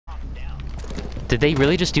Did they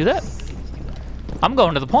really just do that? I'm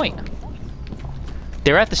going to the point.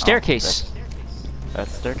 They're at the staircase. At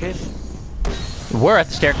the staircase? We're at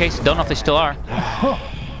the staircase. Don't know if they still are.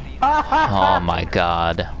 Oh my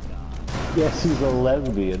god. Yes, he's a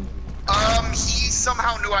lesbian. He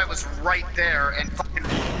somehow knew I was right there and fucking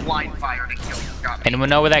blind fired and killed me. Got me. Anyone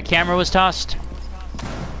know where that camera was tossed?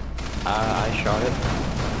 I shot it.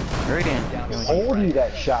 Right in. I told you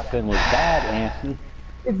that shotgun was bad, Anthony.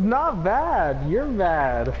 It's not bad. You're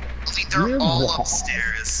bad. See, they're all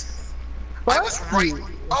upstairs. I was right.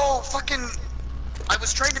 Oh, fucking. I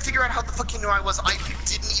was trying to figure out how the fuck you knew I was. I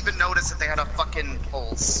didn't even notice that they had a fucking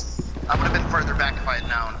pulse. I would have been further back if I had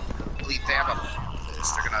known. Believe they have a.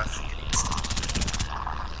 They're gonna.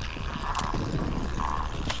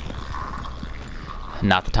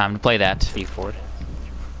 Not the time to play that. B4.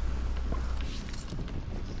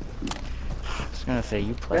 I was gonna say,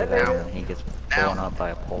 you play that and he gets blown up by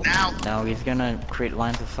a pole. Now he's gonna create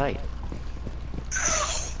lines of sight.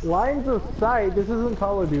 Lines of sight? This isn't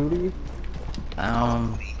Call of Duty.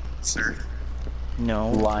 Sir. No,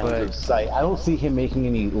 Lines of sight. I don't see him making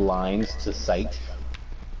any lines to sight.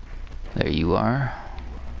 There you are.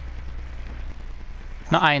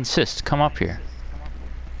 No, I insist. Come up here.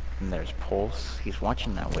 And there's Pulse. He's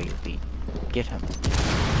watching that way, B. Get him.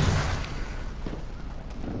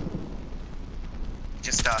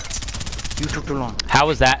 Just You took too long. How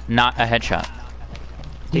was that not a headshot?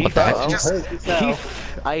 What the heck?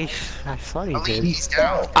 I thought he did. He's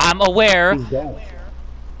down. I'm aware. He's down.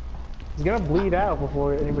 He's gonna bleed out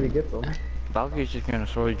before anybody gets him. Valkyrie's just gonna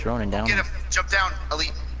slowly drone and down. Get him. Jump down.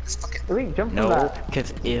 Elite. Just fucking. Elite, jump from No, that.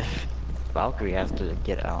 because if Valkyrie has to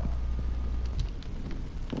get out.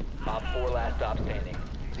 Op 4 last stop standing.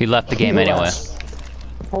 He left the game anyway.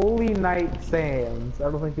 Holy Knight Sands. I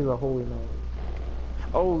don't think he's a Holy Knight.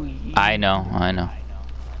 Oh, I know, I know.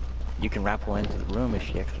 You can rappel into the room if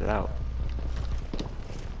she exits out.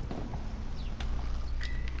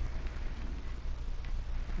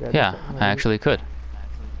 Yeah, I actually could.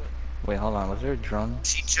 Wait, hold on. Was there a drone?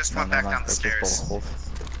 She just went back down the stairs.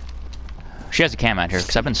 She has a cam out here,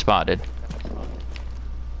 because I've been spotted.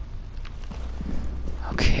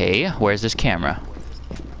 Okay, where's this camera?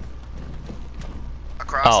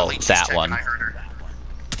 Across. Oh, Elite just that checked one. and I heard her.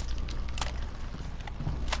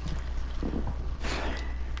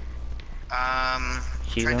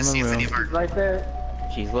 She's Trying in to see the if any room. of our. Right there.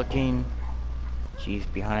 She's looking. She's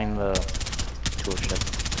behind the tool shed.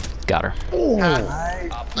 Got her.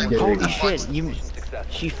 Holy shit!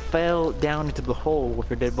 She fell down into the hole with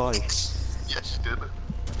her dead body. Yeah, she did it.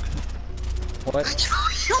 What?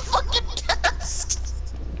 You fucking guessed!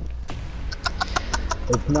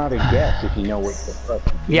 It's not a guess if you know what the fuck.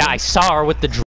 Yeah, I saw her with the